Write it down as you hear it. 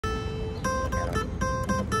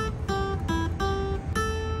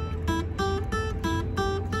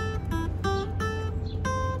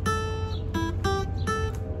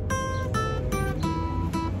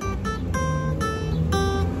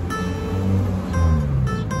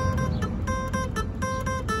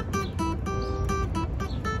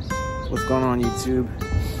going on, YouTube?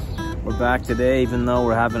 We're back today, even though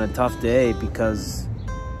we're having a tough day because,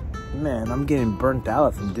 man, I'm getting burnt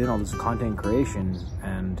out from doing all this content creation.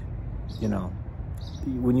 And, you know,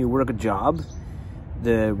 when you work a job,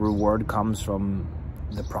 the reward comes from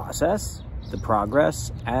the process, the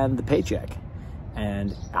progress, and the paycheck.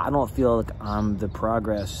 And I don't feel like the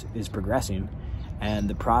progress is progressing, and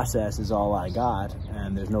the process is all I got,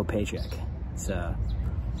 and there's no paycheck. So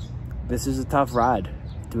this is a tough ride,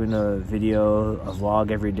 doing a video, a vlog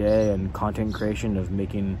every day, and content creation of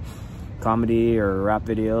making comedy or rap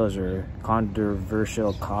videos or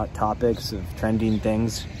controversial topics of trending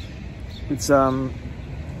things. It's really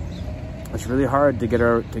hard to get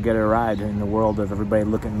a ride in the world of everybody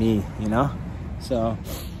look at me, you know. So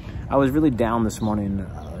I was really down this morning.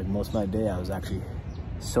 Like most of my day, I was actually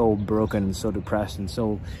so broken and so depressed and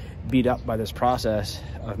so beat up by this process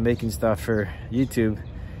of making stuff for YouTube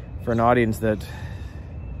for an audience that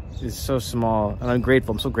is so small. And I'm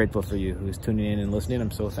grateful. I'm so grateful for you who's tuning in and listening.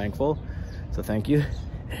 I'm so thankful. So thank you.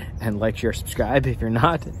 And like, share, subscribe if you're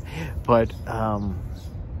not. But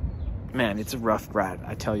man, it's a rough ride,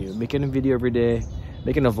 I tell you. Making a video every day,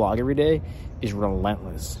 making a vlog every day is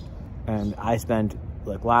relentless. And I spent,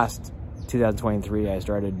 like, last 2023, I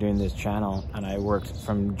started doing this channel, and I worked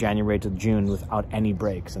from January to June without any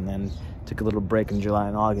breaks, and then took a little break in July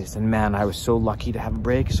and August. And man, I was so lucky to have a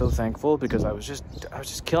break, so thankful, because I was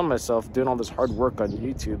just killing myself doing all this hard work on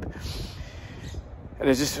YouTube. And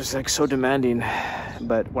it just was like so demanding.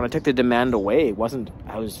 But when I took the demand away,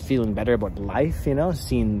 I was feeling better about life, you know,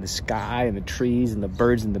 seeing the sky and the trees and the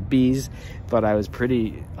birds and the bees. But I was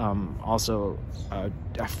pretty also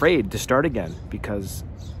afraid to start again, because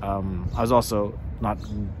I was also not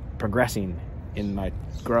progressing in my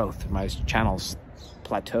growth. My channel's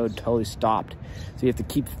plateaued, totally stopped. So you have to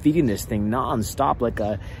keep feeding this thing non-stop like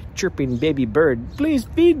a chirping baby bird. Please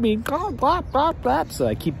feed me. Glop, glop, glop, glop. So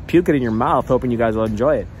I keep puking in your mouth, hoping you guys will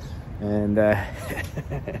enjoy it. And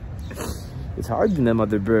it's hard than them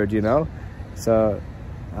other bird, you know. So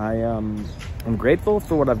I'm grateful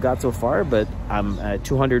for what I've got so far, but I'm at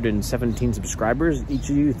 217 subscribers. Each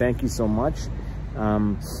of you, thank you so much.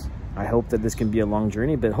 I hope that this can be a long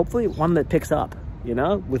journey, but hopefully one that picks up, you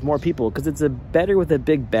know, with more people, because it's better with a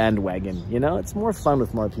big bandwagon, you know. It's more fun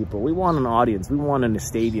with more people. We want an audience. We want a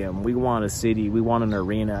stadium. We want a city. We want an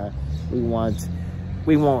arena. We want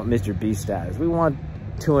Mr. Beast status. We want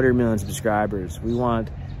 200 million subscribers. We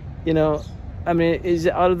want, you know, I mean, is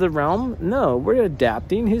it out of the realm? No, we're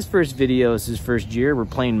adapting. His first video is his first year. We're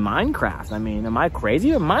playing Minecraft. I mean, am I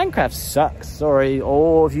crazy? Minecraft sucks. Sorry.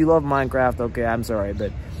 Oh, if you love Minecraft, okay, I'm sorry,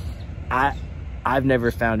 but I've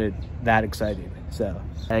never found it that exciting. So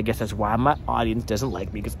I guess that's why my audience doesn't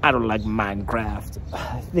like me, because I don't like Minecraft.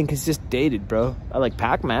 I think it's just dated, bro. I like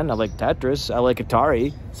Pac-Man, I like Tetris, I like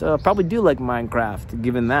Atari, so I probably do like Minecraft,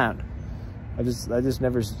 given that. I just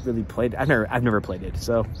never really played it. I've never played it,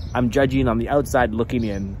 so I'm judging on the outside looking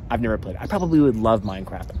in. I've never played it. I probably would love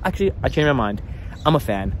Minecraft. Actually, I changed my mind. I'm a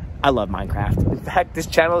fan. I love Minecraft. In fact, this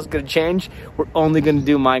channel is gonna change. We're only gonna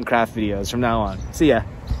do Minecraft videos from now on. See ya.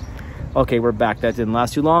 Okay, we're back. That didn't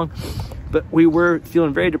last too long. But we were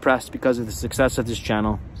feeling very depressed because of the success of this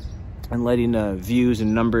channel and letting views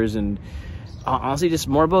and numbers, and honestly just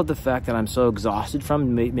more about the fact that I'm so exhausted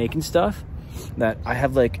from making stuff that I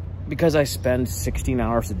have, like, because I spend 16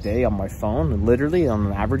 hours a day on my phone, literally on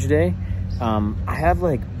an average day, I have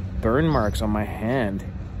like burn marks on my hand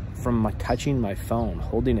from touching my phone,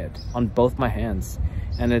 holding it on both my hands.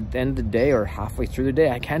 And at the end of the day or halfway through the day,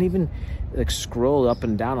 I can't even like scroll up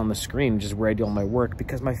and down on the screen, just where I do all my work,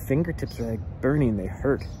 because my fingertips are like burning, they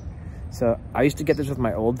hurt. So I used to get this with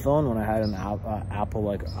my old phone when I had an Apple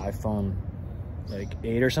like iPhone like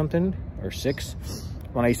 8 or something, or 6,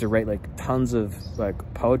 when I used to write like tons of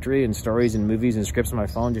like poetry and stories and movies and scripts on my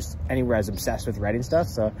phone, just anywhere. I was obsessed with writing stuff.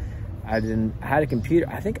 So I had a computer.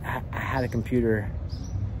 I think I had a computer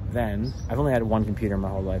then. I've only had one computer my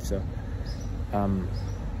whole life, so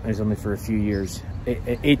it was only for a few years,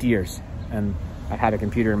 8 years. And I had a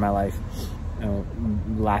computer in my life,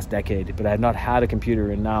 last decade, but I had not had a computer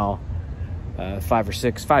in now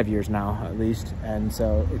 5 years now at least. And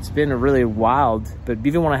so it's been a really wild, but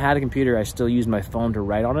even when I had a computer, I still used my phone to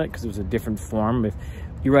write on it, because it was a different form. If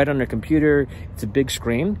you write on a computer, it's a big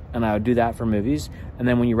screen, and I would do that for movies. And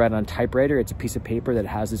then when you write on a typewriter, it's a piece of paper that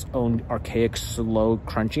has its own archaic slow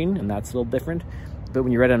crunching, and that's a little different. But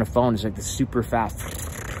when you write on a phone, it's like the super fast,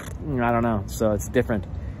 I don't know, so it's different.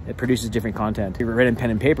 It produces different content. If you write in pen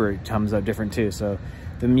and paper, it comes out different too. So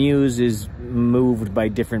the muse is moved by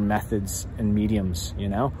different methods and mediums, you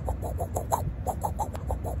know?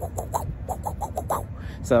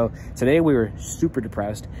 So today we were super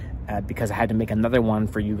depressed, because I had to make another one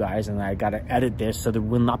for you guys, and I gotta edit this, so there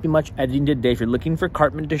will not be much editing today. If you're looking for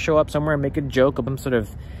Cartman to show up somewhere and make a joke of some sort of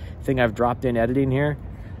thing I've dropped in editing here,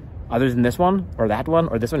 other than this one or that one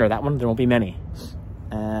or this one or that one, there won't be many.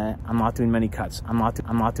 I'm not doing many cuts. I'm not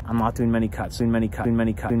doing many cuts.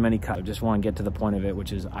 I just want to get to the point of it,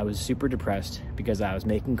 which is I was super depressed because I was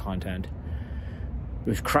making content. It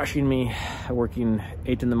was crushing me, working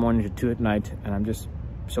 8 in the morning to 2 at night, and I'm just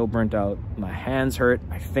so burnt out. My hands hurt,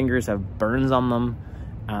 my fingers have burns on them.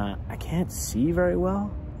 I can't see very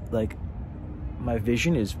well. Like, my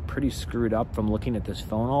vision is pretty screwed up from looking at this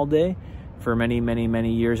phone all day for many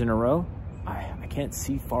years in a row. I can't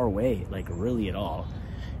see far away, like really at all.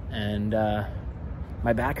 And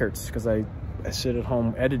my back hurts because I sit at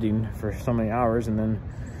home editing for so many hours, and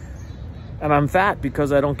I'm fat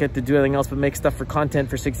because I don't get to do anything else but make stuff for content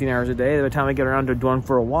for 16 hours a day. By the time I get around to going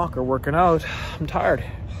for a walk or working out, I'm tired.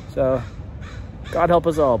 So God help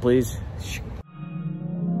us all, please.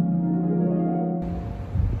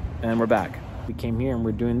 And we're back. We came here and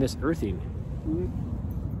we're doing this earthing.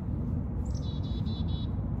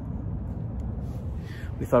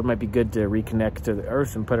 We thought it might be good to reconnect to the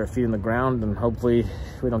earth and put our feet in the ground, and hopefully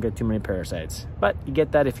we don't get too many parasites. But you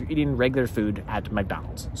get that if you're eating regular food at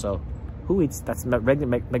McDonald's. So who eats, that's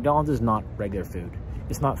regular, McDonald's is not regular food.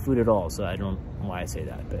 It's not food at all, so I don't know why I say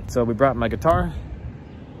that. But so we brought my guitar,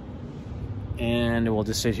 and we'll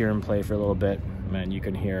just sit here and play for a little bit, and you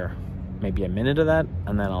can hear maybe a minute of that,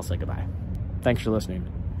 and then I'll say goodbye. Thanks for listening.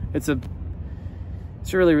 It's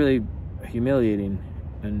really humiliating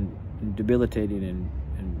and debilitating and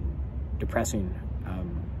depressing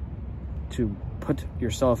to put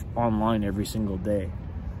yourself online every single day,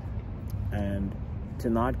 and to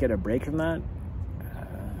not get a break from that.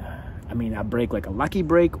 I mean, a break, like a lucky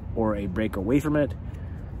break or a break away from it,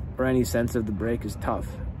 or any sense of the break, is tough.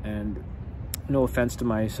 And no offense to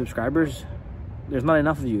my subscribers, there's not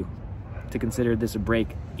enough of you to consider this a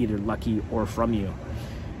break, either lucky or from you.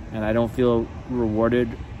 And I don't feel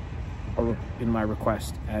rewarded or in my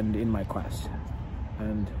request and in my quest.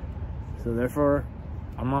 And so therefore,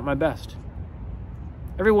 I'm not my best.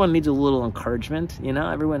 Everyone needs a little encouragement, you know?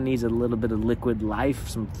 Everyone needs a little bit of liquid life,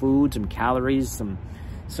 some food, some calories, some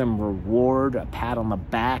reward, a pat on the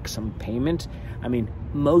back, some payment. I mean,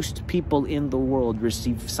 most people in the world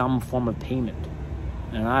receive some form of payment.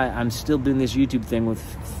 And I'm still doing this YouTube thing with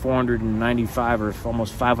 495 or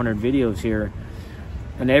almost 500 videos here,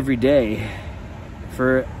 and every day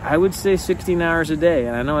for, I would say, 16 hours a day.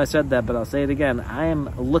 And I know I said that, but I'll say it again. I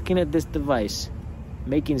am looking at this device,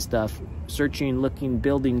 making stuff, searching, looking,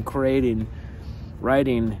 building, creating,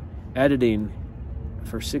 writing, editing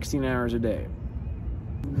for 16 hours a day.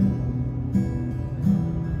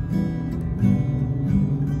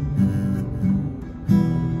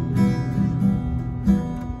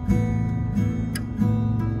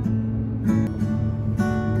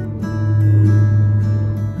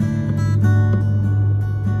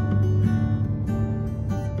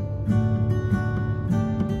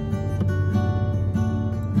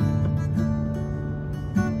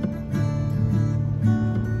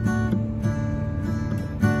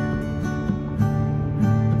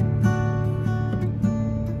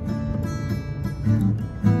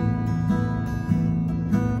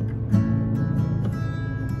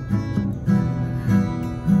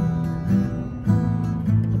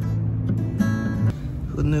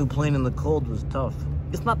 Playing in the cold was tough.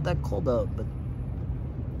 It's not that cold out, but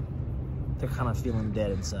they're kind of feeling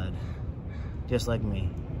dead inside, just like me.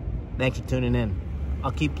 Thanks for tuning in.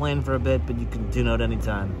 I'll keep playing for a bit, but you can tune out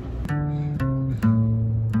anytime.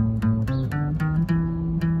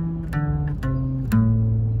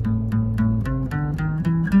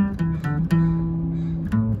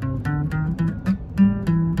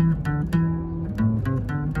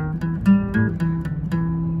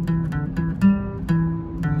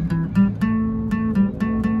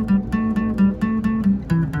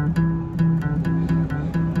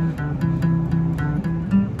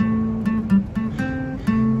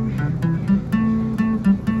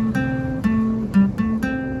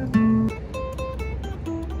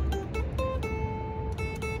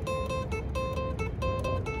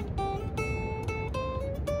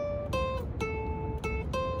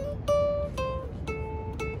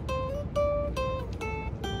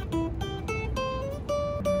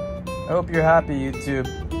 I hope you're happy, YouTube.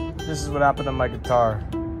 This is what happened to my guitar.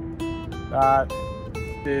 That,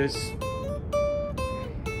 this,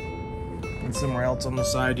 and somewhere else on the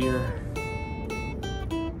side here.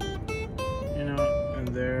 You know, and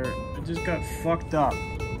there. It just got fucked up.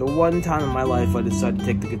 The one time in my life I decided to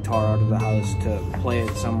take the guitar out of the house to play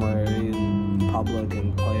it somewhere in public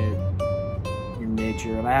and play it in nature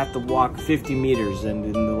feature, and I have to walk 50 meters, and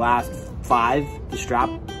in the last 5, the strap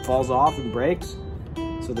falls off and breaks,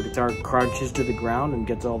 so the guitar crunches to the ground and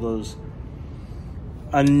gets all those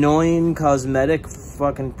annoying cosmetic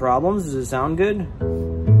fucking problems. Does it sound good?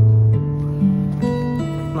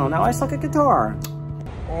 No, now I suck at guitar.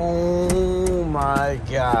 Oh my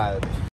God.